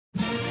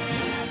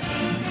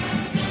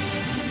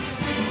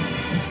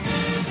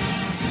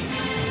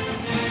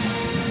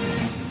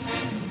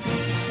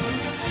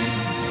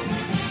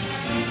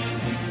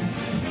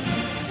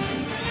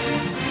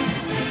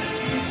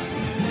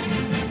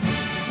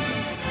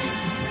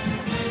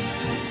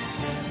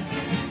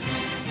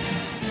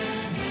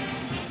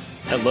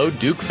Hello,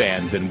 Duke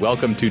fans, and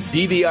welcome to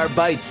DVR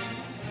Bites,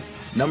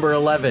 number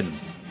 11.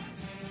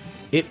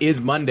 It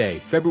is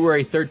Monday,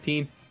 February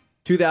 13th,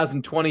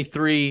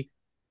 2023.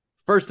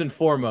 First and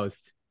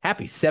foremost,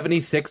 happy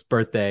 76th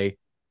birthday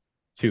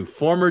to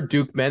former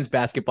Duke men's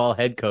basketball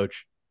head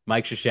coach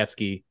Mike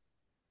Krzyzewski.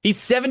 He's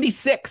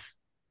 76.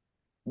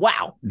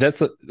 Wow. That's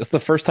the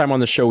first time on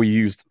the show we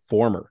used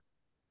former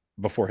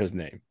before his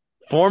name.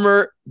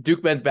 Former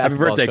Duke men's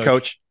basketball Happy birthday,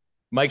 coach.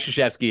 Mike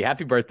Krzyzewski.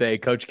 Happy birthday,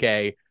 Coach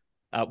K.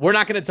 We're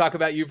not going to talk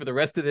about you for the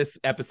rest of this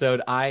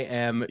episode. I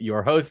am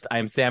your host. I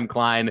am Sam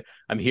Klein.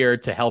 I'm here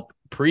to help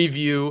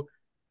preview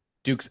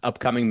Duke's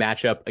upcoming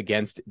matchup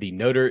against the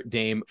Notre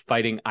Dame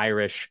Fighting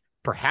Irish.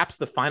 Perhaps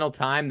the final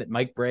time that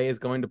Mike Brey is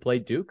going to play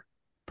Duke.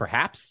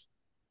 Perhaps.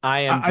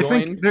 I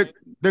think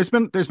there's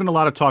been a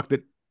lot of talk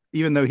that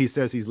even though he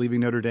says he's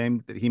leaving Notre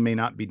Dame, that he may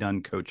not be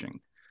done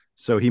coaching.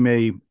 So he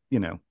may,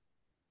 yeah.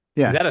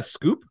 Is that a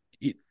scoop?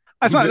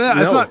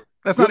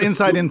 That's not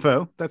inside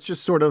info. That's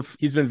just sort of.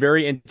 He's been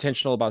very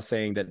intentional about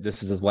saying that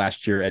this is his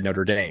last year at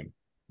Notre Dame,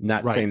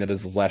 not saying that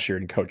it's his last year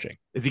in coaching.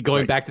 Is he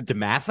going back to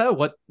DeMatha?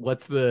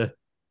 What's the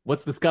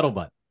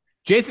scuttlebutt?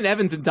 Jason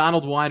Evans and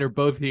Donald Wine are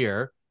both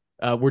here.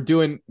 We're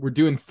doing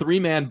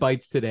 3-man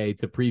bites today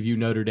to preview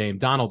Notre Dame.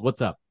 Donald,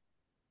 what's up?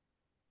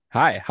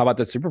 Hi. How about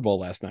the Super Bowl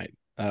last night?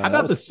 How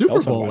about the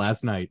Super Bowl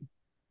last night?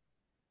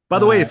 By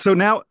the way, so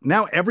now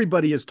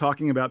everybody is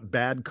talking about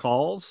bad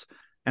calls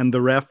and the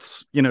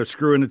refs,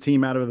 screwing a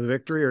team out of a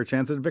victory or a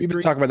chance at a victory. We've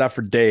been talking about that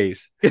for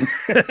days.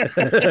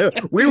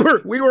 we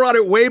were on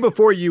it way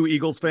before you,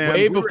 Eagles fans.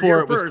 Way before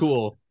it was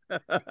cool.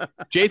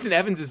 Jason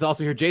Evans is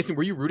also here. Jason,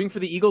 were you rooting for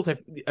the Eagles?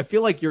 I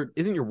feel like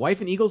isn't your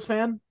wife an Eagles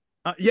fan?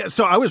 Yeah,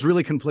 so I was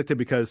really conflicted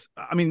because,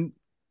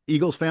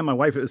 Eagles fan. My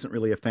wife isn't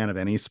really a fan of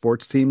any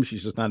sports team.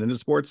 She's just not into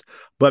sports.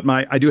 But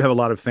I do have a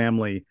lot of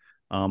family.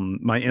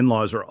 My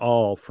in-laws are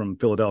all from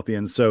Philadelphia,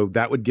 and so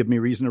that would give me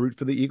reason to root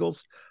for the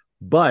Eagles.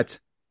 But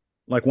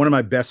like one of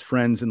my best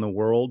friends in the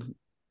world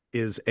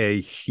is a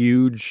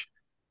huge,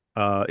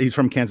 he's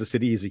from Kansas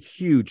City. He's a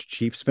huge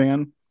Chiefs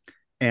fan.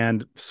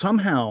 And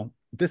somehow,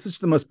 this is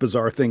the most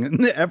bizarre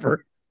thing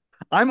ever.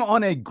 I'm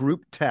on a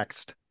group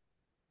text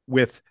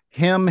with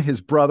him, his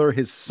brother,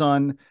 his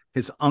son,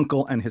 his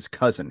uncle, and his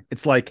cousin.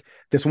 It's like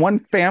this one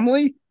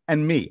family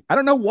and me. I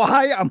don't know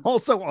why I'm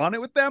also on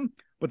it with them,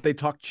 but they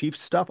talk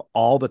Chiefs stuff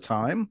all the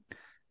time.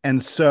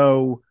 And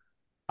so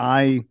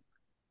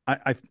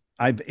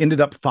I've ended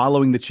up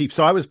following the Chiefs.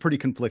 So I was pretty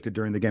conflicted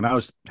during the game. I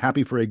was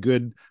happy for a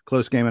good,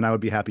 close game, and I would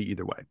be happy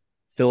either way.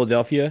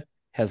 Philadelphia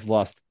has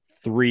lost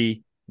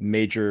 3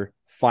 major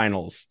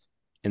finals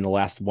in the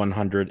last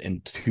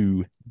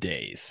 102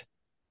 days.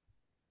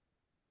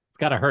 It's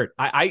got to hurt.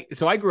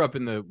 So I grew up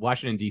in the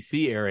Washington,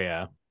 D.C.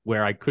 area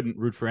where I couldn't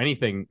root for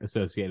anything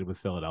associated with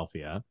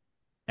Philadelphia.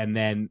 And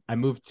then I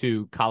moved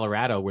to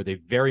Colorado where they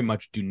very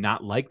much do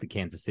not like the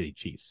Kansas City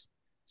Chiefs.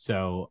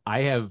 So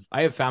I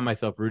have found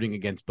myself rooting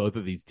against both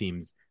of these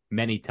teams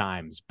many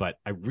times, but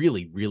I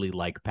really, really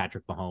like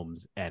Patrick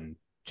Mahomes and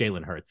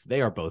Jalen Hurts.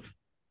 They are both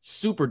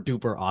super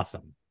duper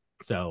awesome.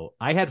 So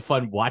I had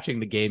fun watching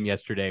the game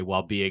yesterday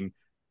while being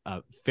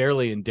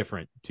fairly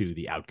indifferent to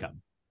the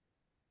outcome.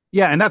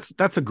 Yeah, and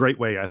that's a great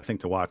way, I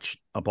think, to watch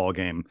a ball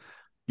game.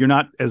 You're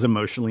not as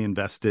emotionally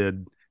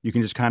invested. You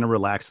can just kind of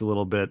relax a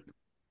little bit.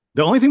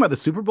 The only thing about the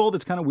Super Bowl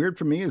that's kind of weird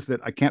for me is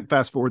that I can't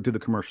fast forward through the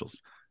commercials.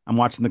 I'm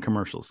watching the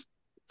commercials.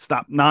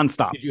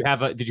 Nonstop. Did you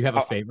have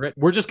a favorite?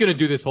 We're just gonna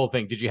do this whole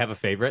thing. Did you have a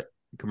favorite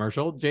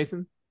commercial,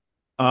 Jason?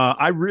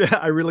 I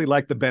really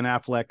like the Ben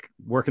Affleck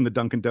working the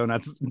Dunkin'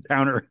 Donuts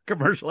counter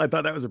commercial. I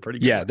thought that was a pretty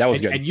good. Yeah, that was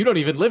good. And you don't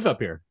even live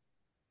up here,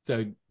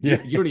 so you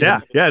don't even.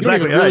 Yeah, exactly. You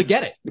don't even really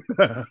get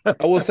it.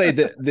 I will say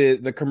that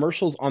the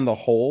commercials on the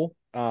whole,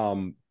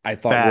 I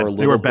thought bad. were a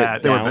little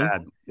bad. Bit down. They were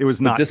bad. It was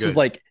not. But this good. is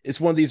like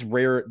it's one of these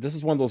rare. This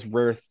is one of those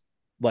rare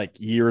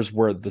years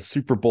where the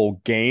Super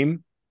Bowl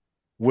game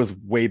was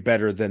way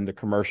better than the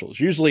commercials.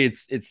 Usually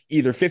it's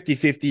either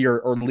 50-50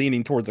 or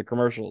leaning towards the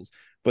commercials.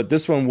 But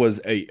this one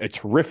was a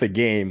terrific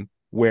game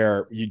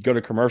where you'd go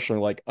to commercial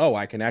and like, oh,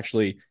 I can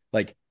actually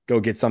go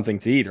get something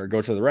to eat or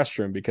go to the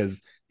restroom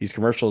because these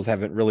commercials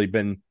haven't really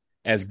been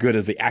as good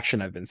as the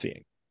action I've been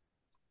seeing.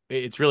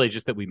 It's really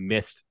just that we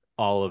missed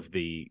all of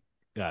the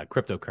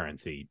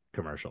cryptocurrency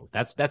commercials.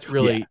 That's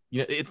really,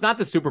 it's not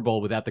the Super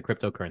Bowl without the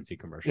cryptocurrency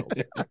commercials.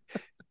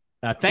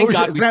 Thank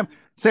God.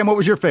 Sam, what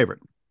was your favorite?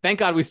 Thank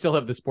God we still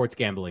have the sports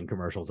gambling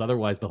commercials.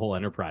 Otherwise, the whole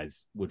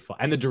enterprise would fall.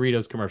 And the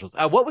Doritos commercials.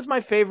 What was my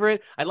favorite?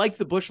 I liked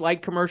the Busch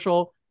Light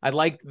commercial. I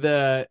liked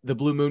the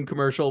Blue Moon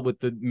commercial with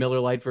the Miller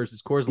Lite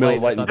versus Coors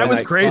Light. That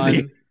was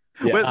crazy.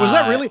 Yeah. Was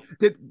that really?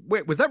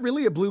 Was that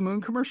really a Blue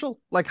Moon commercial?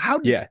 Like how?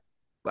 Yeah.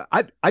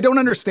 I don't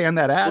understand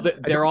that ad. Well,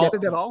 I don't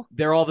get it at all.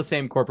 They're all the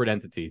same corporate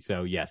entity.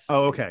 So yes.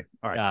 Oh, okay.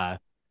 All right.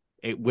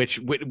 Which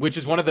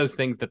is one of those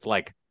things that's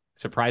like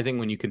surprising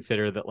when you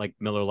consider that like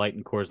Miller Lite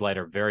and Coors Light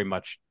are very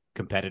much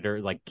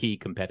competitors, like key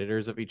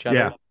competitors of each other.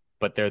 Yeah.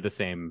 But they're the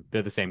same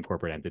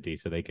corporate entity,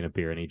 so they can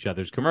appear in each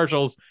other's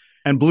commercials.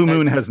 And Blue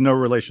Moon has no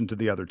relation to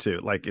the other two.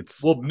 Like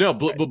it's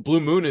Blue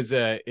Moon is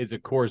a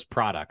Coors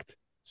product.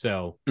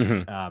 So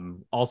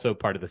also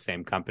part of the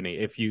same company.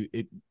 If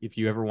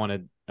you ever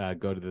want to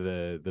go to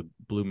the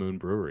Blue Moon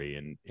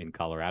Brewery in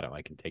Colorado,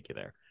 I can take you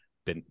there.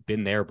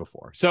 Been there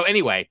before. So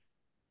anyway,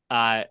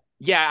 I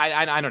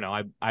don't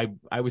know.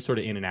 I was sort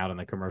of in and out on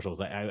the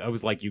commercials. I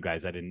was like you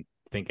guys. I didn't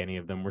think any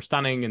of them were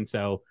stunning, and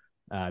so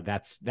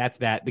that's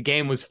that. The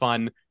game was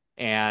fun,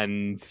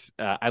 and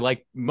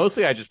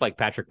I just like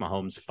Patrick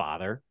Mahomes'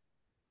 father.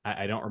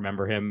 I don't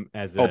remember him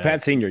as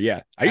Pat Senior.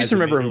 Yeah, I used to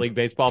remember Major League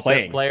Baseball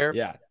player.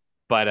 Yeah,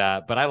 but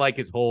I like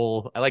his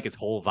whole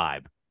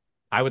vibe.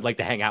 I would like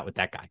to hang out with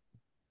that guy.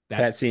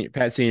 Pat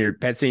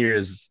Senior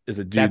is a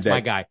dude. That's my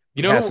guy.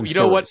 You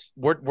know what?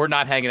 We're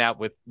not hanging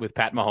out with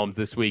Pat Mahomes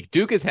this week.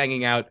 Duke is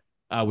hanging out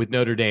with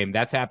Notre Dame.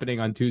 That's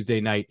happening on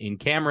Tuesday night in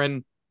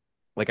Cameron.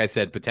 Like I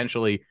said,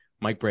 potentially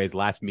Mike Bray's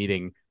last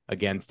meeting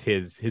against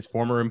his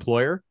former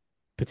employer.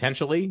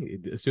 Potentially,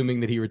 assuming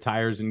that he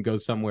retires and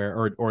goes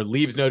somewhere or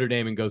leaves Notre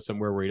Dame and goes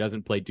somewhere where he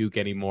doesn't play Duke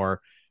anymore.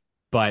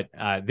 But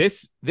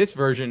this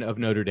version of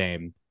Notre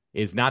Dame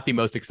is not the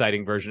most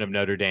exciting version of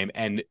Notre Dame.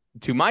 And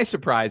to my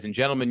surprise, and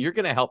gentlemen, you're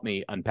going to help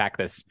me unpack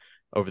this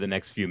over the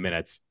next few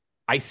minutes.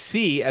 I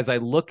see, as I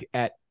look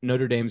at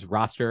Notre Dame's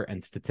roster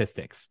and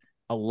statistics,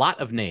 a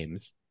lot of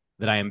names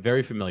that I am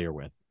very familiar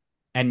with.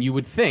 And you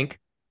would think,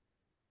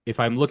 if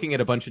I'm looking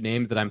at a bunch of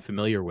names that I'm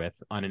familiar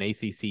with on an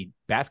ACC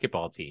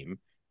basketball team,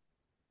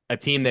 a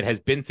team that has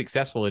been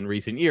successful in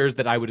recent years,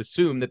 that I would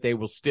assume that they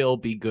will still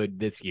be good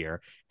this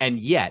year. And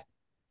yet,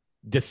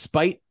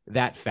 despite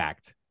that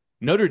fact,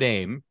 Notre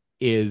Dame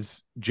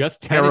is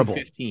just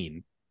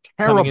 10-15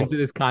 coming into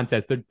this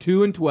contest. They're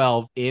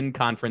 2-12 in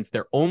conference.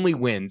 Their only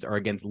wins are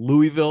against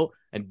Louisville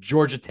and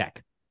Georgia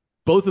Tech,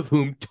 both of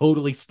whom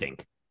totally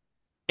stink.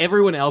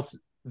 Everyone else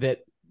that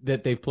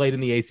they've played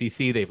in the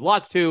ACC, they've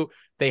lost to.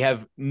 They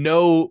have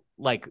no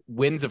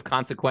wins of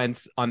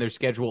consequence on their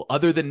schedule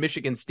other than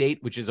Michigan State,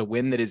 which is a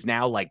win that is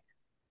now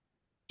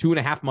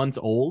 2.5 months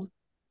old.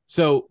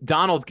 So,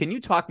 Donald, can you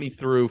talk me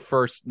through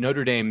first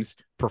Notre Dame's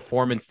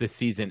performance this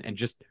season and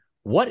just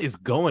what is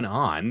going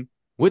on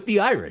with the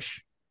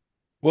Irish?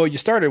 Well, you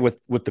started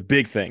with the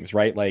big things,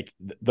 right? Like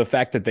the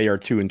fact that they are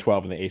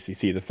 2-12 in the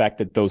ACC, the fact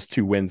that those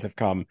 2 wins have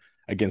come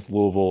against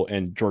Louisville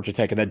and Georgia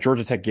Tech, and that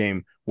Georgia Tech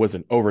game was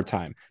an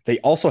overtime. They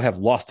also have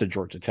lost to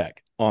Georgia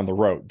Tech on the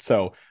road.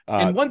 So,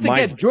 and once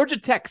again, Georgia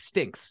Tech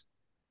stinks.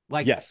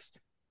 Yes,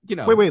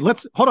 Wait.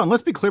 Let's hold on.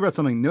 Let's be clear about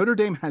something. Notre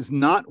Dame has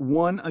not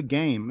won a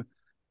game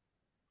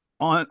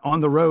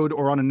on the road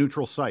or on a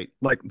neutral site.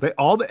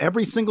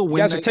 Every single win.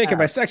 You guys are taking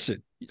my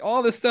section.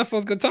 All this stuff I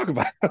was going to talk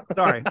about.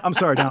 Sorry, I'm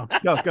sorry. No,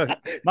 go.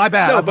 My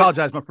bad. I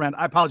apologize, my friend.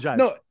 I apologize.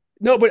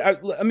 No, but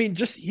I mean,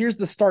 just here's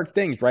the start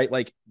things, right?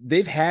 Like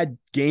they've had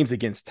games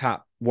against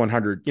top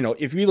 100.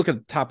 If you look at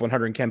the top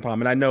 100 in KenPom,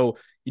 and I know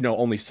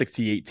only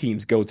 68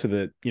 teams go to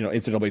the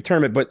NCAA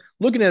tournament, but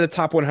looking at the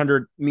top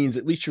 100 means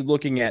at least you're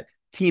looking at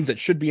teams that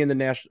should be in the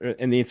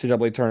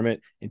NCAA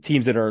tournament and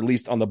teams that are at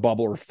least on the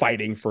bubble or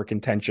fighting for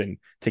contention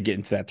to get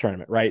into that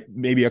tournament, right?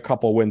 Maybe a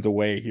couple wins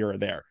away here or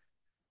there.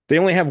 They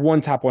only have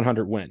one top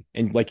 100 win.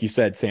 And like you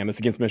said, Sam, it's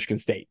against Michigan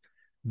State.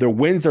 Their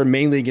wins are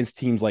mainly against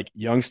teams like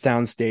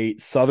Youngstown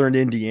State, Southern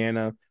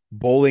Indiana,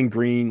 Bowling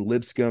Green,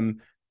 Lipscomb,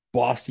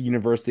 Boston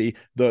University.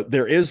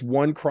 There is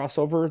one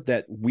crossover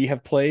that we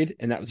have played,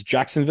 and that was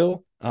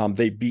Jacksonville.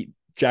 They beat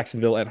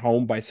Jacksonville at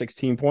home by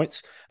 16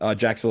 points.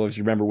 Jacksonville, as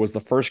you remember, was the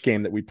first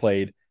game that we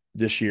played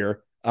this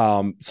year.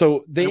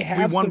 So we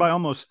won by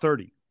almost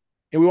 30.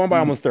 And we won by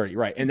almost 30,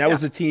 right? And that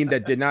was a team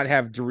that did not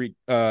have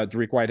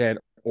Dariq Whitehead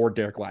or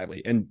Derek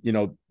Lively. And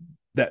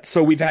that,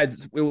 so we've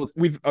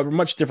a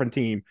much different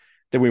team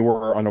than we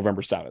were on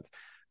November 7th.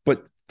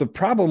 But the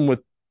problem with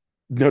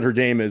Notre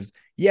Dame is,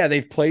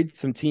 they've played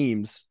some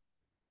teams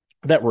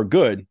that were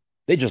good.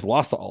 They just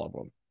lost to all of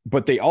them.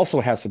 But they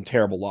also have some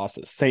terrible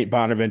losses. St.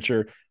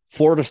 Bonaventure,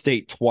 Florida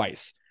State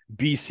twice,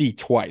 BC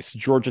twice,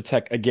 Georgia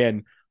Tech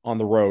again on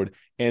the road.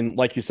 And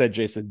like you said,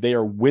 Jason, they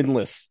are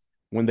winless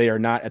when they are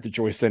not at the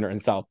Joyce Center in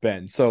South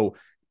Bend. So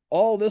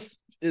all this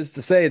is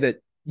to say that,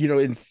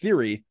 in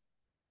theory,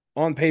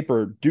 on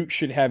paper, Duke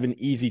should have an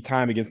easy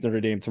time against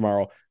Notre Dame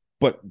tomorrow.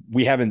 But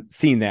we haven't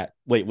seen that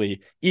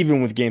lately.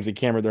 Even with games in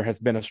Cameron, there has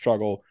been a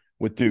struggle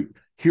with Duke.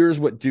 Here's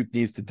what Duke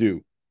needs to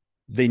do.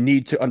 They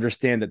need to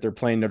understand that they're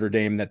playing Notre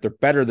Dame, that they're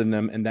better than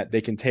them, and that they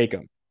can take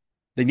them.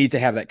 They need to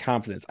have that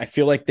confidence. I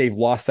feel like they've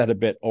lost that a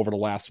bit over the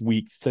last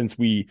week since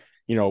we're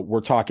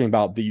talking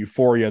about the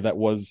euphoria that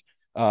was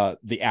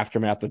the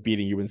aftermath of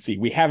beating UNC.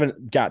 We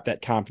haven't got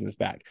that confidence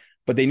back.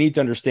 But they need to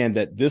understand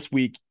that this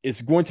week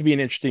is going to be an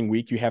interesting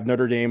week. You have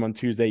Notre Dame on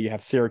Tuesday. You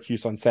have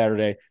Syracuse on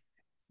Saturday.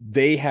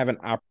 They have an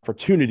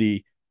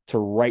opportunity to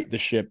right the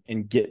ship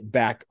and get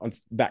back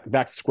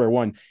to square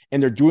one.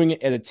 And they're doing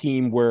it at a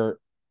team where,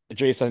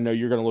 Jason, I know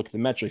you're going to look at the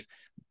metrics.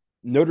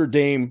 Notre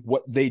Dame,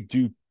 what they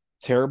do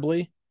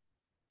terribly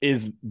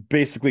is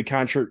basically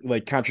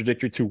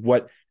contradictory to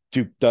what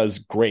Duke does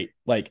great.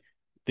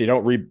 They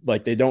don't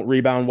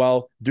rebound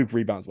well. Duke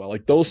rebounds well.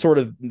 Those sort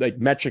of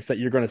metrics that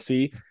you're going to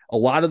see, a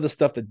lot of the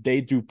stuff that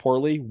they do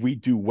poorly, we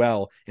do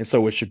well. And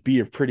so it should be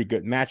a pretty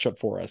good matchup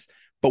for us,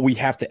 but we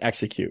have to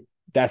execute.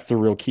 That's the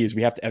real key, is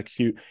we have to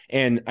execute.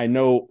 And I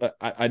know,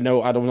 I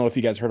don't know if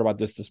you guys heard about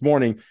this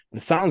morning,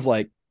 but it sounds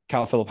like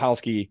Kyle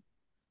Filipowski,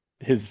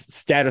 his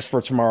status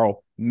for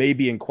tomorrow may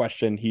be in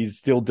question. He's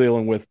still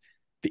dealing with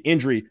the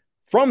injury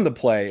from the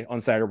play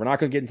on Saturday. We're not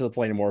going to get into the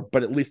play anymore,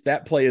 but at least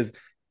that play is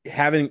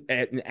having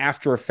an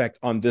after effect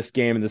on this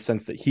game in the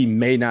sense that he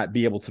may not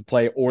be able to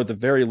play, or at the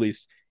very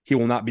least, he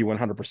will not be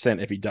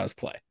 100% if he does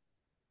play.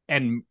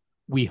 And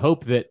we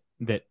hope that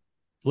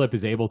Flip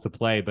is able to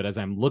play. But as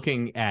I'm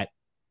looking at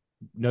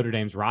Notre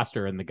Dame's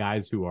roster and the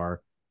guys who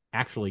are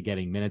actually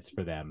getting minutes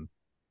for them,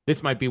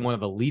 this might be one of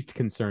the least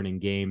concerning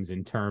games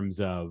in terms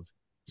of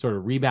sort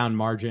of rebound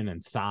margin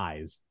and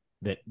size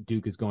that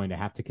Duke is going to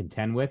have to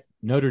contend with.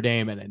 Notre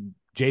Dame, and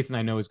Jason,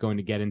 I know, is going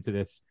to get into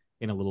this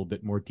in a little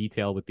bit more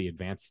detail with the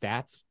advanced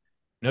stats.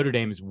 Notre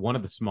Dame is one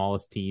of the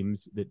smallest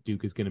teams that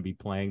Duke is going to be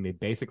playing. They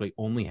basically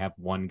only have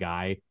one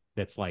guy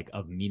that's like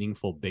of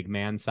meaningful big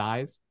man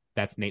size.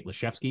 That's Nate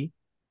Laszewski.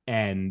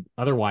 And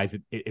otherwise,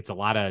 it's a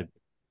lot of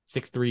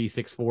 6'3",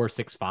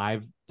 6'4",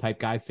 6'5" type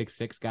guys,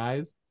 6'6"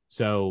 guys.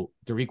 So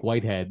Dariq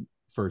Whitehead,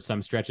 for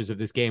some stretches of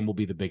this game, will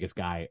be the biggest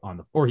guy on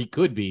the, or he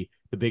could be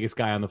the biggest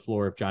guy on the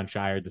floor if Jon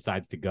Scheyer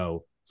decides to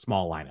go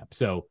small lineup.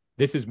 So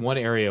this is one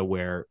area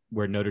where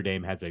Notre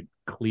Dame has a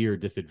clear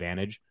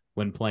disadvantage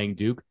when playing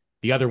Duke.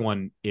 The other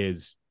one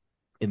is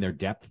in their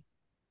depth.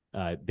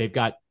 They've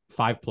got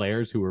 5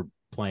 players who are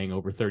playing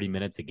over 30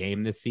 minutes a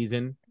game this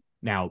season.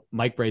 Now,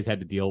 Mike Brey's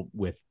had to deal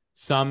with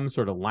some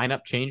sort of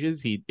lineup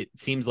changes. It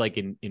seems like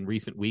in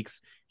recent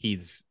weeks,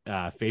 he's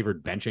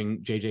favored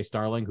benching JJ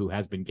Starling, who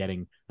has been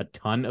getting a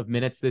ton of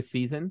minutes this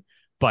season.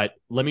 But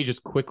let me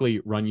just quickly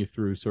run you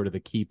through sort of the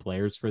key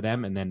players for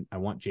them. And then I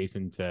want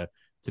Jason to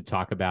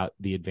talk about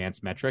the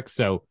advanced metrics.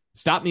 So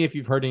stop me if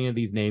you've heard any of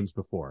these names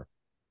before.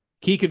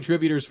 Key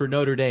contributors for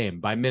Notre Dame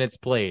by minutes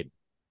played: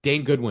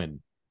 Dane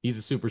Goodwin, he's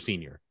a super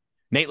senior.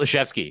 Nate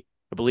Laszewski,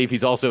 I believe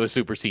he's also a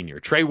super senior.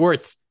 Trey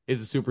Wirtz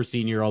is a super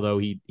senior, although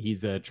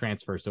he's a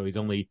transfer, so he's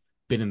only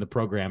been in the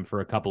program for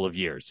a couple of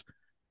years.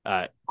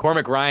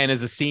 Cormac Ryan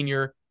is a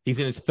senior. He's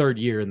in his 3rd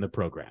year in the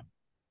program.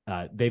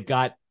 They've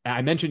got,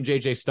 I mentioned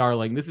JJ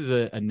Starling. This is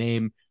a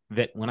name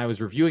that when I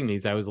was reviewing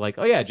these, I was like,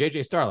 oh yeah,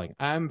 JJ Starling,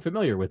 I'm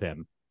familiar with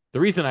him.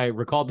 The reason I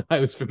recalled that I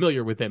was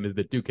familiar with him is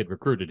that Duke had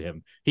recruited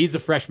him. He's a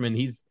freshman.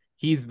 He's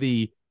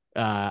the,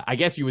 I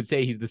guess you would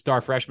say he's the star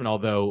freshman,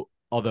 although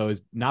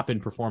has not been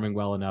performing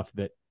well enough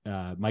that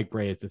Mike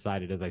Brey has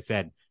decided, as I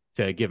said,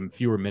 to give him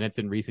fewer minutes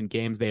in recent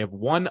games. They have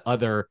one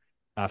other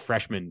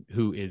freshman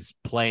who is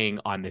playing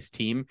on this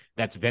team.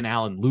 That's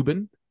Ven-Allen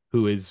Lubin,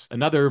 who is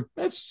another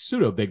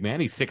pseudo big man.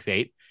 He's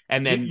 6'8".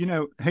 And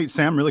then, hey,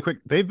 Sam, really quick,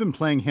 they've been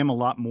playing him a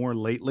lot more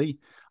lately.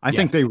 I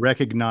think they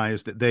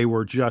recognized that they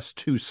were just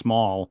too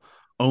small,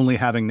 only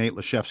having Nate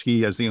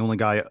Laszewski as the only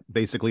guy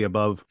basically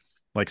above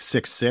like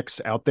 6'6"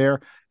 out there.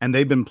 And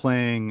they've been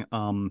playing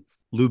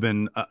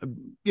Lubin,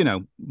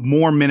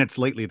 more minutes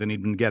lately than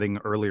he'd been getting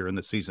earlier in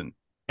the season.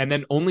 And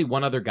then only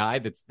one other guy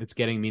that's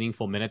getting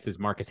meaningful minutes is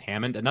Marcus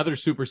Hammond, another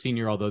super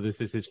senior, although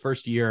this is his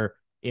first year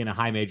in a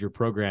high major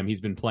program.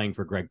 He's been playing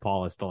for Greg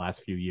Paulus the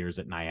last few years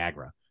at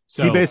Niagara.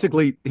 So he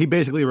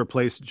basically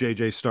replaced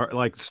JJ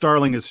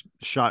Starling is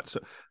shot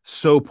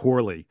so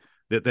poorly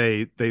that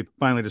they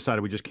finally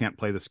decided we just can't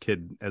play this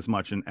kid as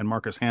much. And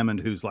Marcus Hammond,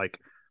 who's like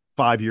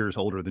 5 years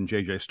older than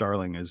JJ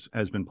Starling,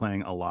 has been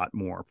playing a lot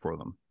more for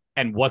them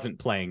and wasn't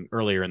playing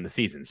earlier in the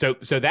season. So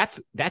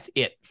that's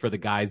it for the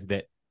guys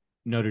that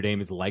Notre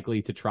Dame is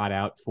likely to trot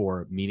out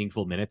for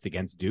meaningful minutes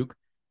against Duke,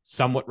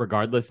 somewhat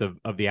regardless of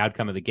the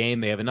outcome of the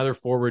game. They have another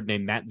forward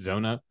named Matt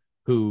Zona,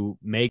 who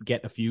may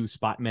get a few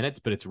spot minutes,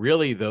 but it's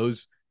really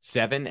those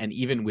 7. And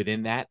even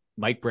within that,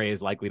 Mike Brey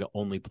is likely to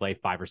only play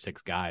 5 or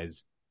 6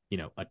 guys,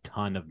 a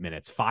ton of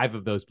minutes. 5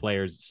 of those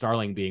players,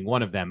 Starling being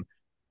one of them,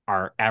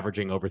 are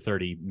averaging over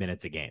 30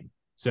 minutes a game.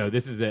 So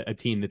this is a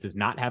team that does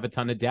not have a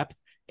ton of depth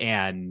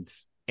and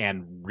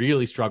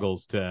really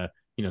struggles to,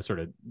 sort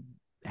of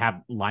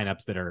have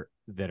lineups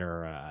that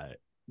are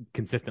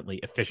consistently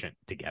efficient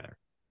together.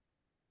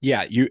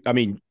 Yeah,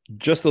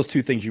 just those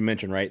 2 things you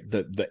mentioned, right?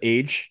 The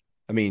age,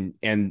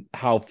 and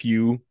how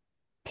few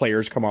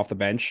players come off the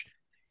bench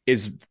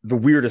is the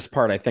weirdest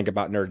part, I think,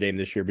 about Notre Dame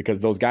this year, because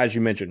those guys you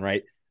mentioned,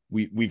 right?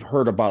 We've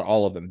heard about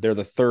all of them. They're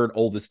the 3rd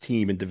oldest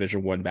team in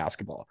Division I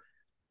basketball.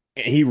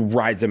 And he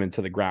rides them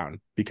into the ground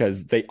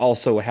because they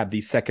also have the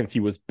 2nd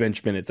fewest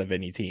bench minutes of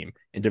any team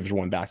in Division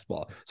I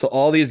basketball. So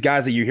all these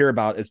guys that you hear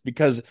about is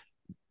because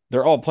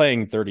they're all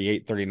playing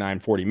 38, 39,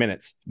 40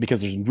 minutes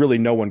because there's really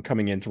no one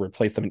coming in to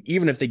replace them. And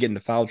even if they get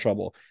into foul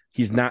trouble,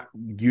 he's not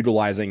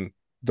utilizing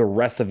the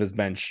rest of his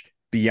bench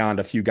beyond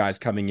a few guys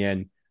coming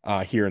in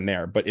here and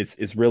there. But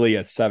it's really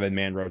a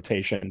 7-man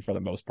rotation for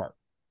the most part.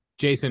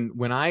 Jason,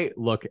 when I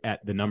look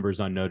at the numbers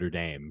on Notre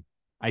Dame,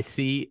 I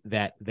see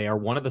that they are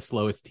one of the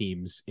slowest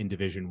teams in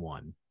Division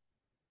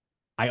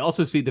I. I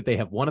also see that they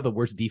have one of the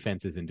worst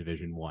defenses in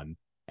Division I.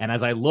 And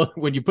as I look,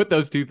 when you put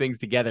those 2 things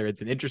together,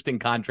 it's an interesting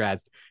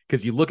contrast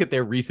because you look at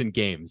their recent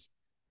games,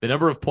 the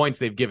number of points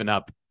they've given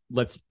up.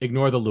 Let's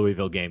ignore the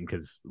Louisville game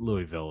because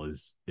Louisville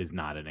is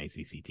not an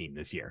ACC team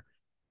this year.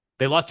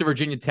 They lost to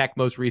Virginia Tech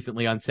most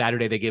recently on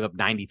Saturday. They gave up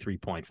 93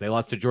 points. They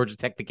lost to Georgia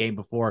Tech the game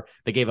before.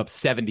 They gave up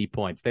 70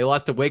 points. They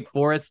lost to Wake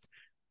Forest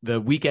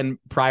the weekend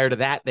prior to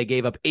that. They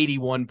gave up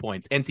 81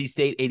 points. NC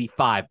State,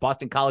 85.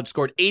 Boston College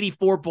scored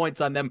 84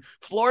 points on them.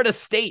 Florida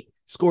State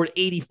scored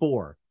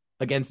 84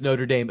 against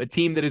Notre Dame, a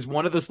team that is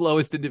one of the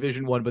slowest in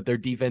Division I, but their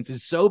defense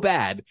is so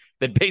bad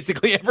that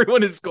basically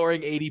everyone is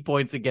scoring 80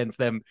 points against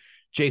them.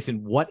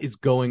 Jason, what is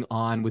going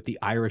on with the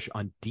Irish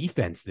on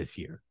defense this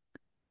year?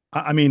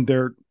 I mean,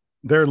 they're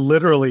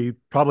literally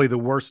probably the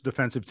worst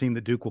defensive team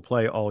that Duke will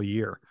play all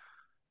year.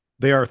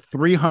 They are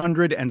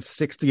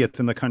 360th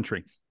in the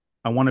country.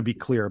 I want to be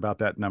clear about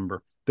that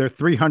number. There are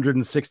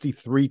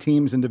 363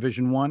 teams in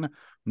Division I.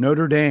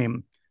 Notre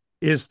Dame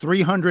is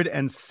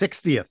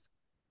 360th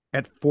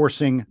at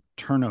forcing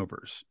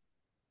turnovers.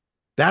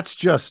 That's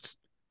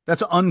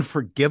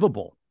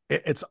unforgivable.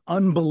 It's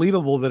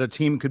unbelievable that a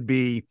team could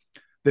be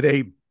that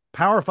a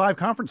Power 5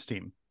 conference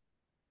team,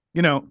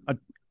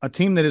 a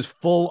team that is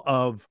full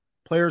of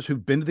players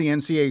who've been to the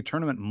NCAA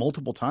tournament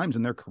multiple times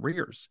in their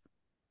careers,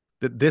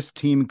 that this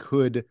team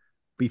could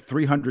be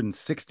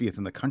 360th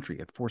in the country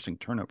at forcing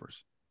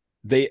turnovers.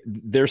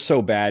 They're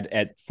so bad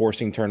at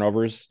forcing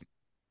turnovers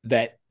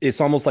that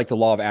it's almost like the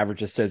law of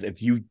averages says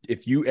if you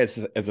as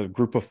a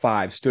group of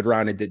 5 stood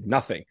around and did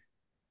nothing,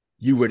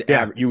 you would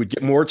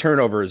get more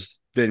turnovers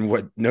than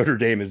what Notre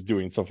Dame is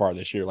doing so far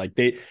this year. Like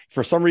they,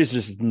 for some reason,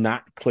 just is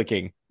not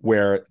clicking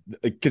where,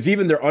 because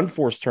even their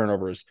unforced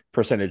turnovers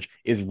percentage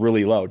is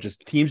really low.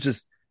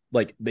 Teams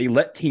like they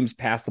let teams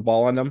pass the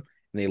ball on them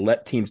and they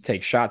let teams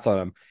take shots on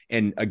them.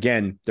 And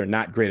again, they're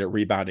not great at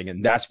rebounding.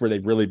 And that's where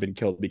they've really been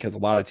killed because a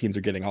lot of teams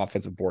are getting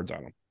offensive boards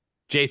on them.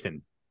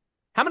 Jason,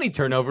 how many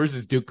turnovers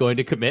is Duke going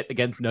to commit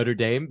against Notre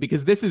Dame?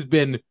 Because this has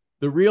been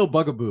the real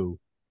bugaboo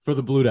for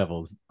the Blue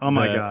Devils. Oh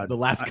my God. The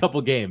last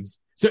couple games.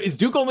 So is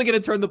Duke only going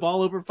to turn the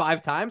ball over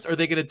 5 times, or are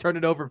they going to turn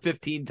it over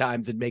 15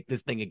 times and make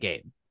this thing a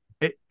game?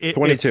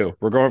 22.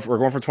 We're going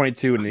for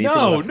 22. And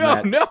no.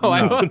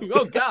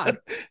 Oh God.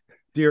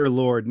 Dear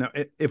Lord. No,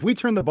 if we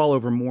turn the ball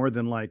over more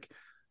than like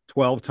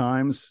 12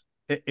 times,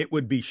 it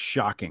would be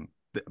shocking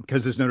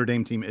because this Notre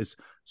Dame team is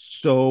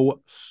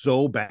so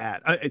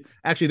bad.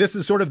 Actually, this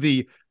is sort of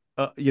the,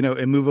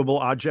 immovable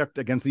object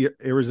against the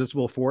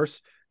irresistible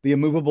force. The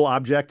immovable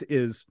object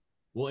is,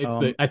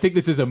 well, I think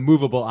this is a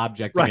movable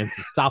object against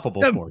the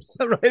stoppable force.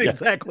 Right,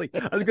 exactly.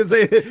 I was going to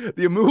say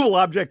the immovable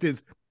object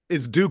is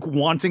Duke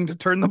wanting to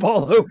turn the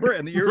ball over,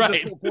 and the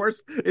irresistible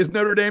force is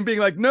Notre Dame being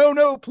like,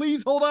 no,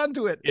 please hold on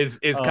to it. Is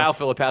Kyle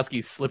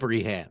Filipowski's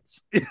slippery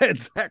hands. Yeah,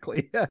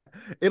 exactly. Yeah.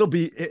 It'll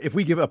be, if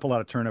we give up a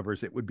lot of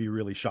turnovers, it would be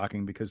really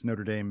shocking because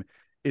Notre Dame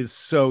is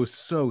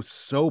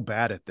so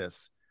bad at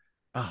this.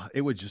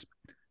 It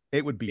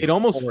would be. It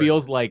almost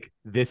feels like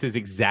this is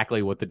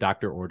exactly what the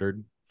doctor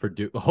ordered for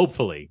Duke.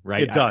 Hopefully,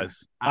 right? It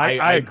does.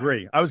 I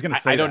agree. I was going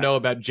to say I don't know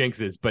about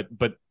jinxes, but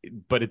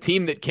a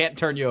team that can't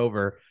turn you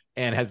over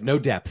and has no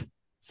depth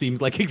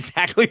seems like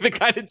exactly the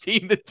kind of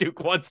team that Duke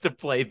wants to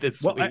play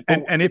this week.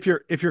 And if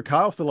you're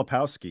Kyle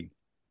Filipowski,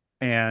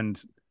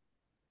 and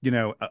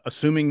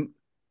assuming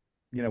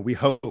we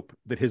hope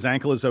that his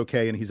ankle is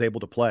okay and he's able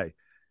to play,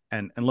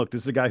 and look,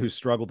 this is a guy who's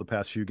struggled the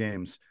past few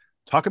games.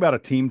 Talk about a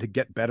team to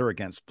get better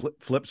against.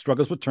 Flip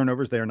struggles with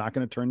turnovers. They are not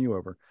going to turn you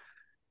over.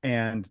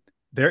 And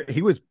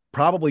he was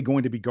probably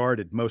going to be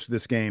guarded most of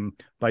this game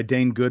by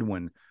Dane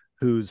Goodwin,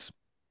 who's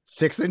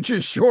 6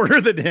 inches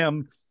shorter than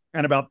him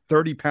and about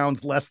 30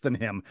 pounds less than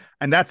him.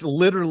 And that's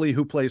literally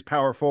who plays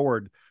power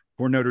forward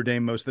for Notre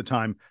Dame most of the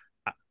time.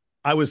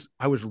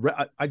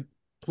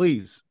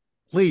 Please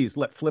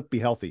let Flip be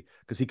healthy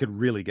because he could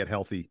really get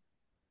healthy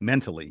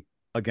mentally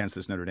against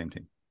this Notre Dame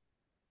team.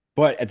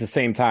 But at the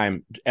same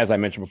time, as I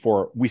mentioned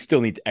before, we still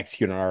need to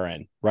execute on our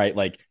end, right?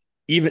 Like,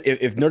 even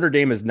if Notre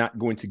Dame is not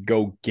going to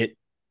go get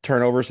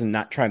turnovers and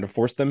not trying to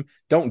force them,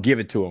 don't give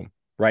it to them,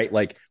 right?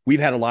 Like,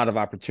 we've had a lot of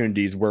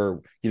opportunities where,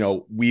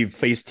 we've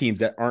faced teams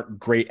that aren't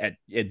great at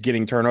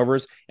getting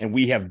turnovers, and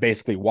we have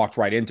basically walked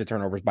right into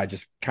turnovers by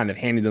just kind of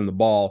handing them the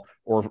ball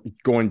or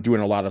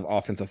doing a lot of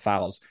offensive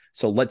fouls.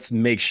 So let's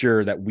make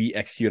sure that we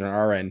execute on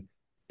our end.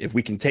 If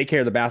we can take care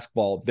of the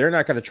basketball, they're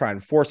not going to try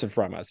and force it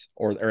from us,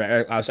 or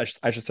I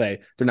should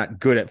say they're not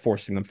good at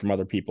forcing them from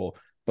other people.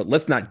 But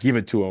let's not give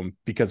it to them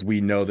because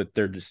we know that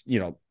they're just,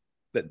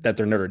 that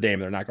they're Notre Dame.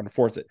 They're not going to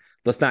force it.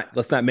 Let's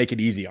not make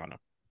it easy on them.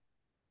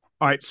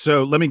 All right,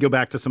 so let me go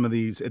back to some of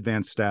these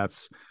advanced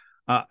stats.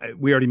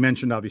 We already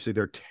mentioned, obviously,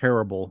 they're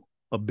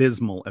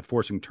abysmal at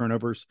forcing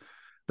turnovers.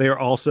 They are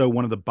also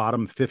one of the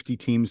bottom 50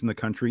 teams in the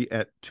country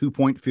at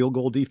 2-point field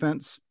goal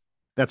defense.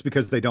 That's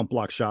because they don't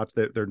block shots.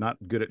 They're not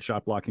good at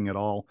shot blocking at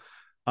all.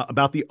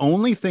 About the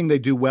only thing they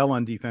do well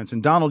on defense,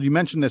 and Donald, you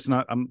mentioned this, and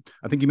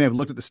I think you may have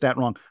looked at the stat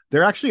wrong.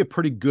 They're actually a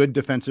pretty good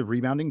defensive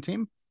rebounding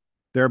team.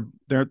 They're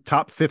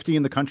top 50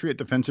 in the country at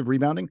defensive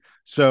rebounding.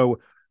 So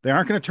they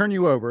aren't going to turn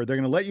you over. They're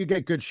going to let you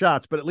get good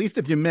shots, but at least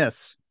if you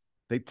miss,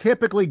 they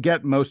typically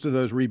get most of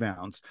those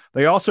rebounds.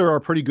 They also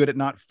are pretty good at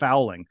not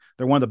fouling.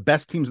 They're one of the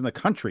best teams in the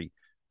country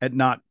at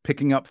not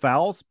picking up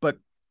fouls, but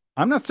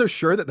I'm not so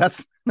sure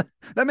that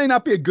may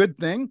not be a good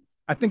thing.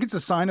 I think it's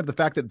a sign of the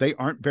fact that they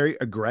aren't very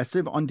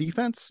aggressive on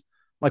defense.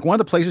 Like one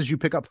of the places you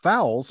pick up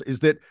fouls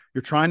is that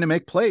you're trying to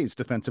make plays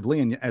defensively,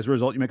 and as a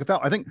result, you make a foul.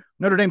 I think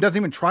Notre Dame doesn't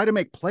even try to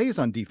make plays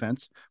on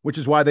defense, which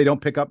is why they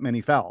don't pick up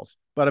many fouls.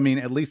 But I mean,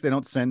 at least they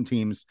don't send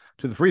teams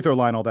to the free throw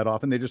line all that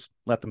often. They just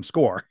let them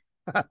score.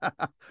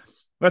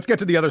 Let's get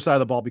to the other side of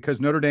the ball,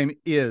 because Notre Dame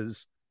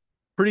is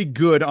pretty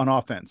good on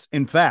offense.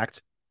 In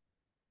fact,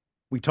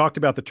 we talked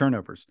about the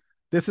turnovers.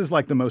 This is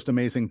like the most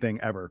amazing thing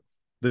ever.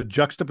 The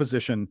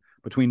juxtaposition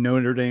between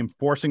Notre Dame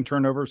forcing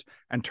turnovers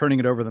and turning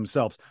it over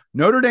themselves.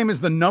 Notre Dame is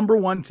the number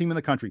one team in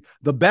the country,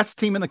 the best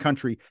team in the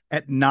country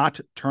at not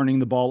turning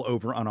the ball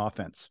over on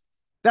offense.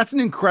 That's an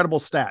incredible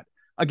stat.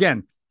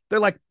 Again, they're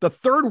like the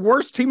third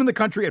worst team in the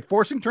country at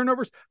forcing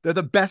turnovers. They're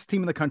the best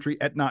team in the country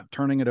at not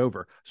turning it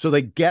over. So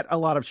they get a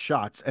lot of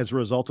shots as a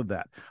result of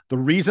that. The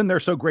reason they're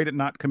so great at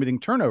not committing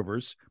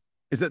turnovers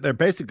is that they're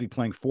basically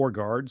playing four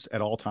guards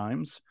at all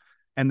times.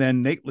 And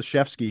then Nate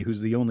Laszewski,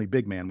 who's the only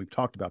big man, we've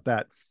talked about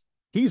that.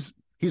 He's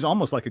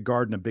almost like a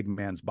guard in a big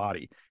man's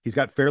body. He's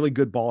got fairly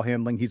good ball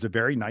handling. He's a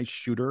very nice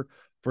shooter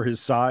for his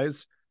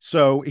size.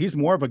 So he's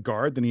more of a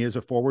guard than he is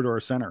a forward or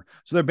a center.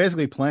 So they're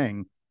basically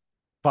playing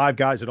five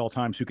guys at all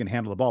times who can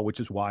handle the ball, which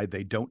is why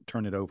they don't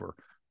turn it over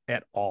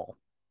at all.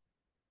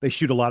 They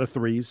shoot a lot of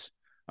threes.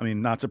 I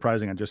mean, not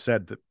surprising. I just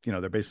said that,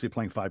 they're basically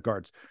playing five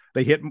guards.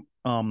 They hit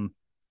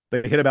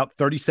about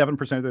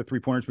 37% of their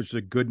 3-pointers, which is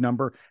a good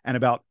number, and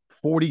about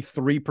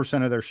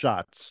 43% of their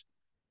shots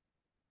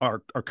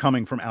are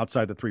coming from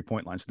outside the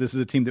 3-point line. So this is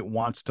a team that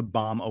wants to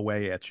bomb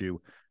away at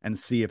you and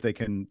see if they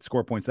can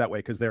score points that way,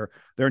 because they're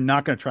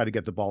not going to try to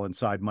get the ball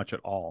inside much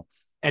at all.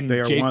 And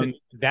Jason,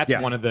 that's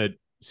one of the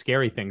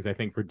scary things I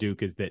think for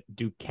Duke, is that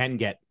Duke can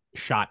get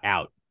shot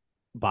out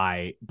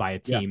by a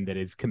team that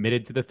is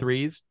committed to the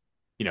threes.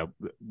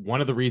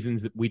 One of the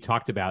reasons that we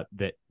talked about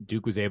that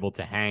Duke was able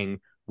to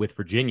hang with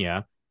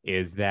Virginia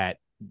is that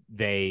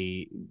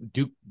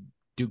Duke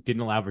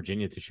didn't allow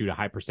Virginia to shoot a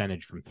high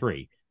percentage from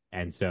three.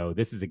 And so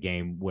this is a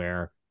game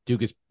where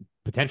Duke is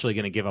potentially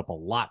going to give up a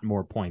lot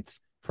more points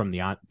from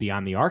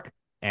beyond the arc,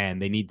 and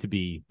they need to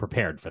be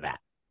prepared for that.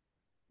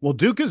 Well,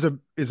 Duke is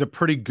a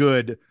pretty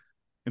good,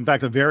 in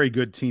fact, a very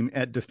good team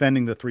at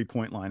defending the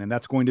 3-point line, and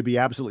that's going to be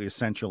absolutely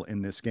essential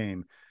in this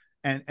game.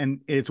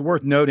 And it's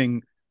worth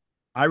noting,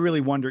 I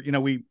really wonder,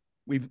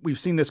 we've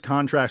seen this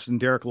contrast in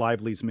Derek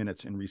Lively's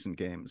minutes in recent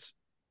games.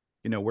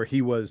 Where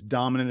he was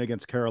dominant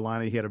against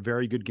Carolina. He had a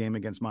very good game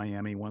against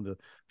Miami, one of the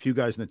few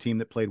guys in the team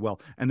that played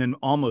well, and then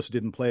almost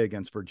didn't play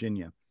against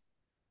Virginia.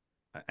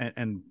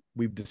 And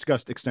we've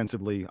discussed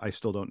extensively. I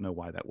still don't know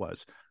why that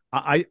was.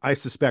 I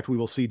suspect we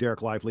will see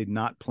Derek Lively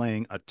not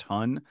playing a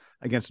ton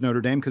against Notre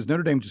Dame, because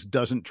Notre Dame just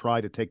doesn't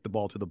try to take the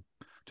ball to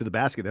the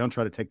basket. They don't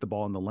try to take the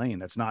ball in the lane.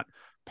 That's not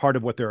part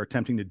of what they're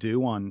attempting to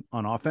do on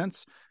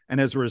offense. And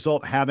as a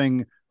result,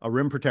 having a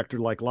rim protector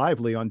like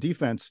Lively on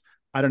defense,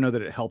 I don't know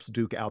that it helps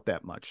Duke out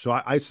that much. So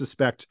I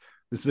suspect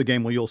this is a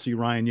game where you'll see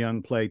Ryan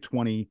Young play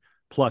 20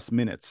 plus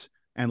minutes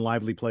and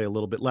Lively play a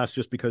little bit less,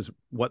 just because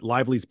what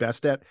Lively's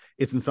best at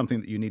isn't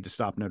something that you need to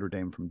stop Notre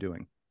Dame from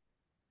doing.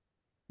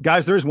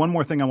 Guys, there's one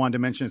more thing I wanted to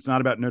mention. It's not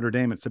about Notre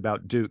Dame. It's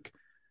about Duke.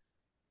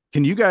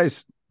 Can you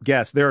guys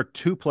guess? There are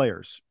two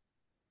players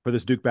for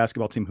this Duke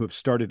basketball team who have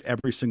started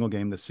every single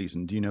game this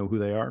season. Do you know who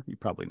they are? You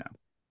probably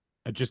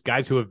know. Just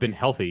guys who have been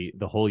healthy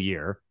the whole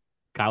year.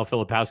 Kyle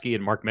Filipowski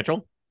and Mark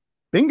Mitchell.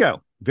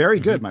 Bingo. Very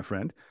good, my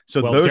friend.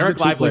 So those Derek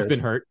Lively's been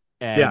hurt,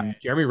 and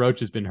Jeremy Roach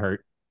has been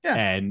hurt,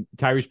 and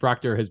Tyrese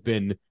Proctor has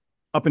been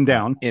up and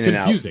down,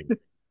 confusing.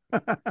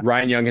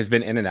 Ryan Young has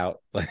been in and out.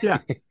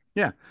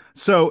 Yeah.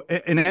 So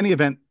in any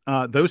event,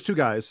 those two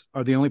guys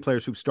are the only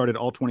players who've started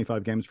all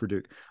 25 games for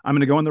Duke. I'm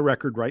going to go on the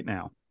record right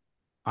now.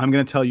 I'm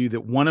going to tell you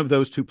that one of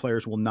those two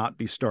players will not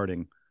be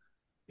starting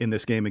in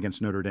this game against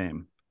Notre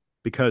Dame,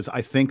 because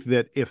I think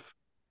that if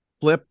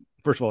Flip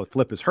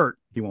is hurt,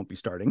 he won't be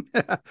starting.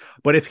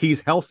 But if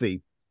he's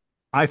healthy,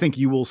 I think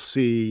you will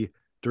see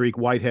Dariq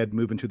Whitehead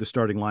move into the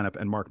starting lineup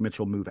and Mark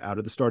Mitchell move out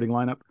of the starting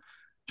lineup.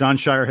 Jon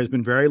Scheyer has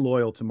been very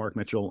loyal to Mark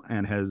Mitchell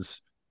and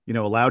has,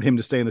 allowed him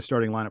to stay in the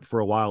starting lineup for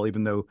a while,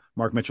 even though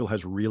Mark Mitchell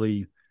has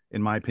really,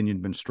 in my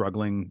opinion, been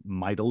struggling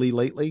mightily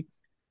lately.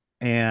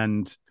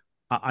 And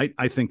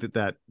I think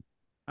that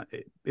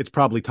it's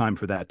probably time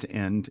for that to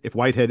end. If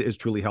Whitehead is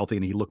truly healthy,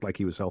 and he looked like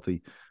he was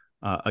healthy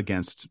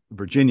against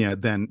Virginia,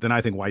 then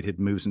I think Whitehead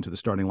moves into the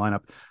starting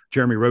lineup.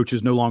 Jeremy Roach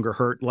is no longer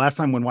hurt. Last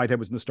time when Whitehead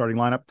was in the starting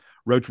lineup,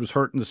 Roach was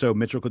hurt, and so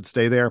Mitchell could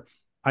stay there.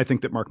 I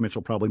think that Mark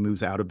Mitchell probably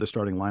moves out of the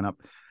starting lineup.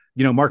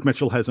 Mark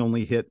Mitchell has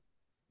only hit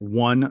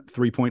one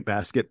 3-point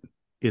basket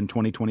in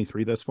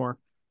 2023 thus far.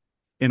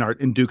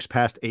 In Duke's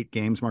past 8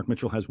 games, Mark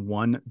Mitchell has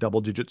one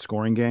double-digit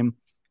scoring game.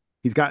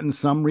 He's gotten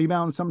some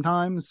rebounds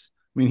sometimes.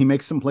 I mean, he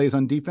makes some plays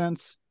on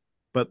defense,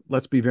 but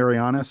let's be very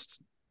honest.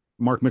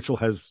 Mark Mitchell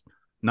has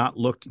not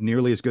looked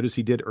nearly as good as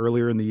he did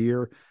earlier in the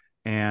year.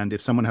 And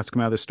if someone has to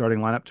come out of the starting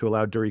lineup to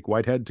allow Dariq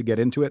Whitehead to get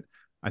into it,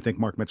 I think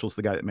Mark Mitchell's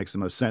the guy that makes the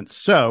most sense.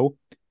 So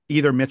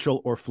either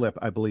Mitchell or Flip,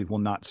 I believe, will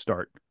not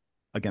start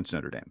against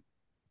Notre Dame.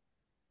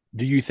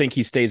 Do you think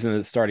he stays in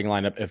the starting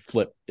lineup if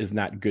Flip is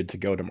not good to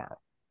go tomorrow?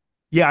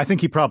 Yeah, I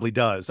think he probably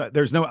does.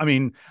 There's no, I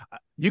mean,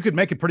 you could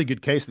make a pretty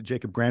good case that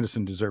Jacob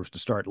Grandison deserves to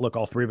start. Look,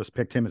 all three of us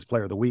picked him as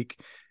player of the week,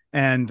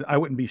 and I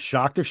wouldn't be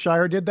shocked if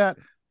Shire did that.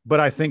 But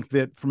I think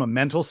that from a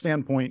mental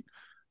standpoint,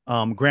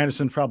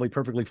 Grandison's probably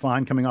perfectly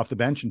fine coming off the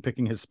bench and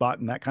picking his spot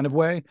in that kind of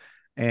way.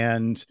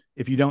 And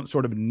if you don't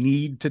sort of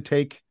need to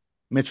take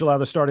Mitchell out of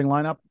the starting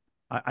lineup,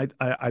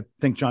 I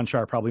think John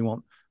Shire probably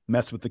won't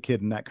mess with the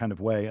kid in that kind of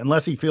way,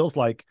 unless he feels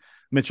like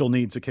Mitchell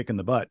needs a kick in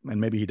the butt, and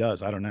maybe he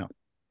does. I don't know.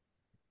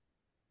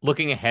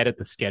 Looking ahead at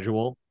the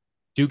schedule,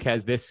 Duke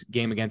has this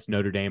game against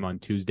Notre Dame on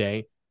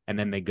Tuesday, and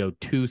then they go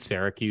to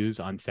Syracuse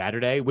on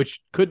Saturday,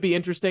 which could be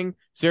interesting.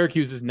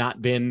 Syracuse has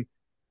not been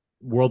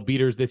world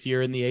beaters this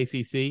year in the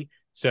ACC,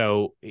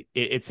 so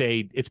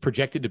it's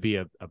projected to be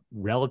a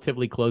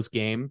relatively close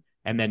game.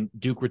 And then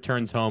Duke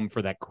returns home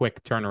for that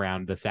quick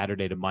turnaround the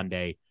Saturday to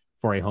Monday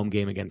for a home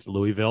game against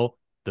Louisville.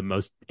 The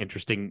most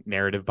interesting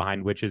narrative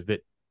behind which is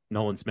that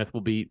Nolan Smith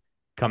will be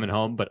coming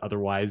home, but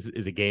otherwise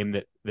is a game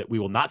that we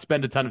will not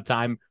spend a ton of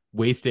time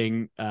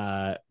wasting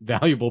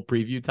valuable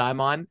preview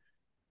time on.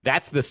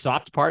 That's the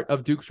soft part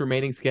of Duke's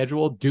remaining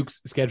schedule.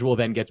 Duke's schedule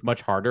then gets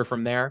much harder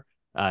from there.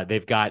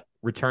 They've got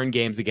return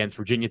games against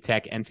Virginia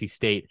Tech, NC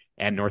State,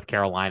 and North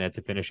Carolina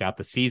to finish out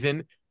the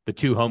season. The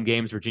two home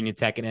games, Virginia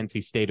Tech and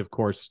NC State, of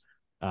course,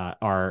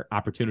 are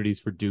opportunities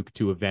for Duke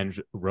to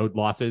avenge road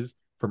losses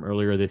from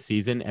earlier this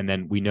season. And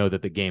then we know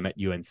that the game at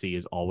UNC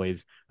is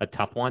always a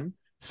tough one.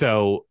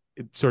 So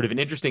it's sort of an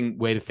interesting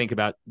way to think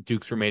about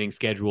Duke's remaining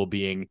schedule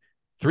being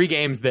 3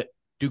 games that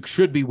Duke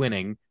should be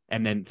winning,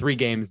 and then 3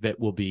 games that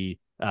will be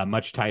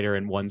much tighter,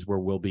 and ones where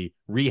we'll be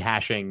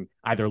rehashing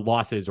either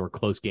losses or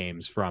close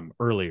games from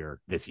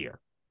earlier this year.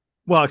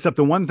 Well, except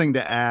the one thing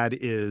to add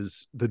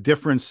is the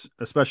difference,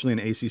 especially in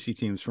ACC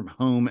teams, from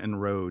home and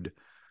road.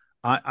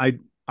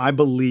 I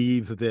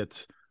believe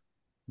that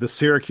the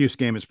Syracuse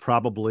game is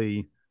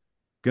probably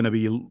going to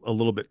be a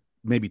little bit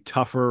maybe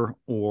tougher,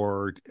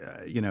 or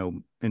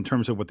in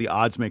terms of what the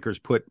odds makers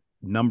put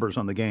numbers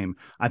on the game.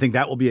 I think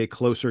that will be a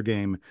closer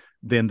game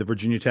than the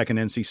Virginia Tech and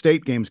NC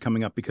State games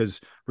coming up, because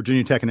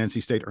Virginia Tech and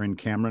NC State are in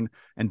Cameron,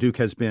 and Duke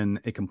has been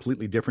a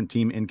completely different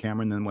team in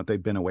Cameron than what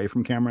they've been away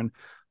from Cameron.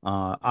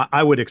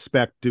 I would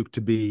expect Duke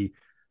to be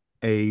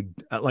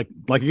like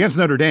against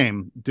Notre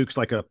Dame. Duke's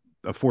like a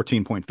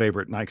 14-point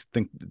favorite, and I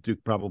think Duke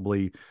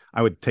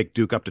I would take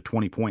Duke up to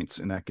 20 points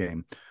in that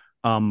game.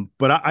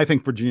 But I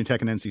think Virginia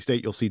Tech and NC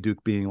State, you'll see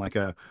Duke being like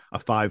a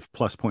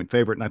 5+ point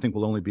favorite, and I think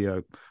will only be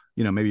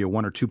maybe a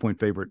 1 or 2 point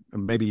favorite,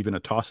 maybe even a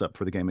toss up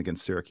for the game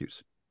against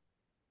Syracuse.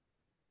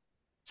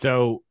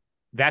 So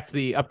that's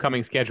the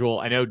upcoming schedule.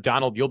 I know,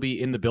 Donald, you'll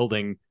be in the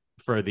building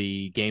for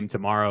the game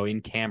tomorrow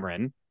in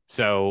Cameron.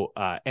 So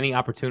any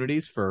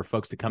opportunities for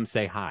folks to come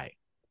say hi?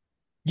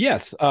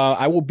 Yes,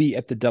 I will be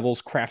at the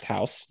Devil's Craft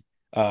House.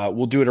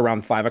 We'll do it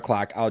around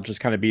 5:00. I'll just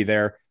kind of be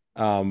there,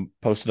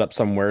 posted up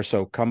somewhere.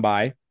 So come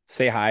by,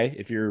 say hi.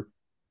 If you're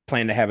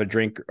planning to have a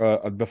drink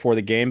before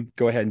the game,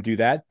 go ahead and do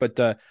that.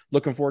 But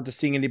looking forward to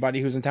seeing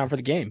anybody who's in town for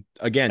the game.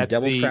 Again, that's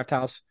Devil's Craft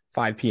House,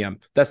 5 p.m.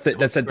 That's at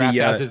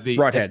the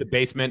Broadhead. The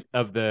basement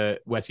of the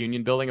West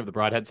Union building of the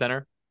Broadhead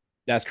Center.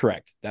 That's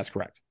correct.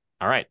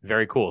 All right,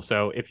 very cool.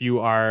 So if you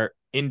are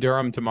in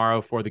Durham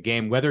tomorrow for the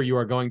game, whether you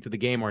are going to the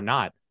game or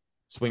not,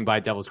 swing by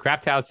Devil's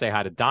Craft House, say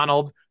hi to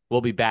Donald.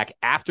 We'll be back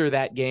after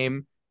that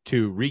game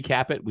to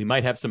recap it. We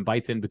might have some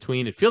bites in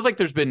between. It feels like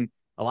there's been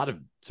a lot of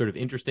sort of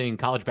interesting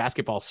college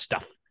basketball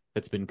stuff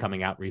that's been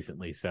coming out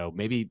recently. So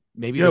maybe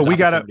we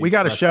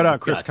gotta shout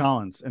out Chris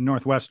Collins and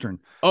Northwestern.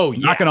 Oh,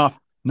 yeah.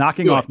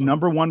 knocking off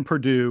number 1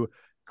 Purdue.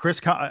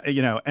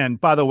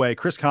 And by the way,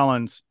 Chris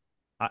Collins,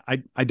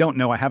 I don't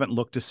know. I haven't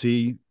looked to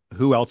see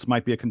who else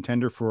might be a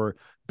contender for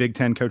Big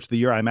Ten Coach of the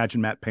Year. I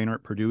imagine Matt Painter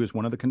at Purdue is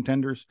one of the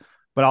contenders,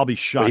 but I'll be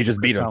shocked. He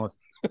just beat him.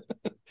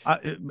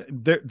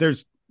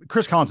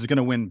 Chris Collins is going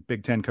to win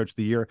Big Ten Coach of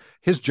the Year.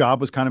 His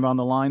job was kind of on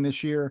the line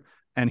this year,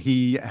 and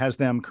he has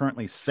them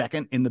currently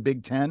 2nd in the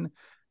Big Ten.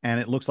 And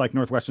it looks like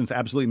Northwestern's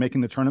absolutely making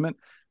the tournament.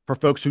 For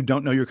folks who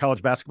don't know your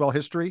college basketball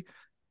history,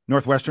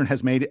 Northwestern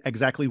has made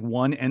exactly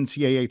 1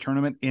 NCAA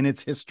tournament in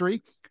its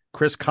history.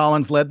 Chris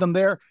Collins led them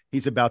there.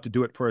 He's about to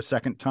do it for a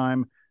 2nd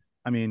time.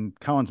 I mean,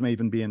 Collins may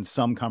even be in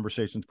some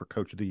conversations for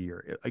Coach of the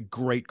Year. A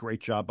great,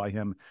 great job by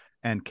him,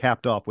 and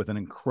capped off with an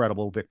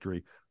incredible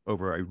victory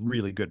over a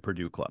really good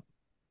Purdue club.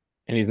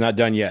 And he's not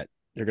done yet.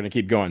 They're going to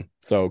keep going.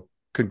 So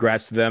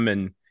congrats to them.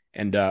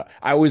 And I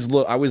always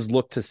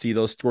look to see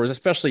those scores,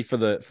 especially for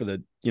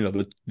the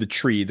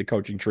tree, the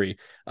coaching tree.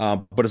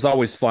 But it's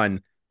always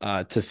fun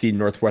to see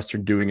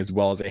Northwestern doing as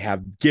well as they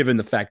have, given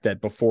the fact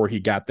that before he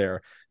got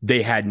there,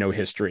 they had no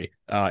history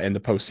in the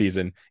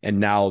postseason, and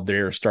now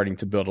they're starting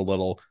to build a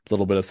little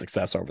bit of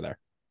success over there.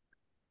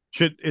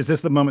 Is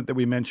this the moment that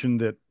we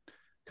mentioned that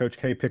Coach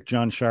K picked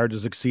John Shire to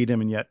succeed him,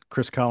 and yet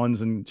Chris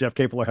Collins and Jeff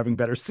Capel are having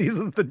better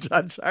seasons than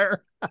John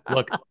Shire?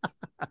 Look,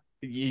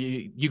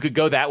 you could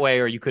go that way,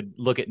 or you could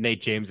look at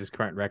Nate James's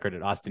current record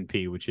at Austin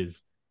Peay, which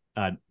is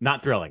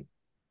not thrilling.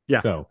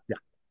 Yeah. So, yeah.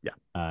 Yeah.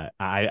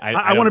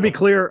 I want to be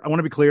clear. I want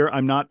to be clear.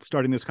 I'm not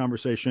starting this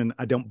conversation.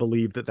 I don't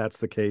believe that that's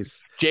the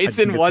case.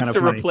 Jason wants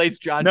to replace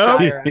John nope,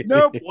 Shire.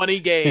 Nope. 20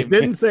 games.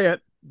 Didn't say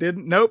it.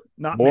 Didn't. Nope.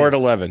 Not Board me.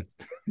 11.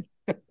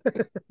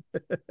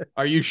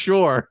 Are you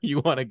sure you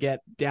want to get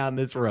down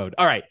this road?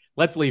 All right,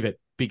 let's leave it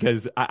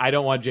because I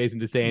don't want Jason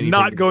to say anything.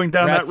 Not going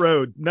down that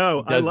road.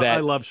 No, I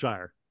love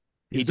Shire.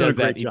 He does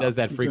that. He does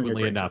that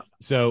frequently enough.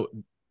 So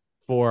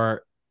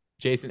for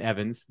Jason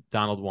Evans,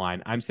 Donald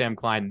Wine, I'm Sam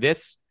Klein.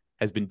 This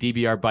has been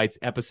DBR Bites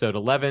episode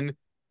 11.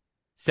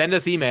 Send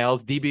us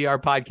emails,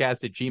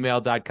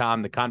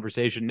 dbrpodcast@gmail.com. The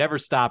conversation never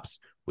stops.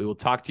 We will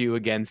talk to you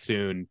again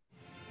soon.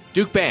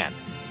 Duke Band,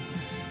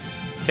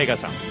 take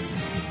us home.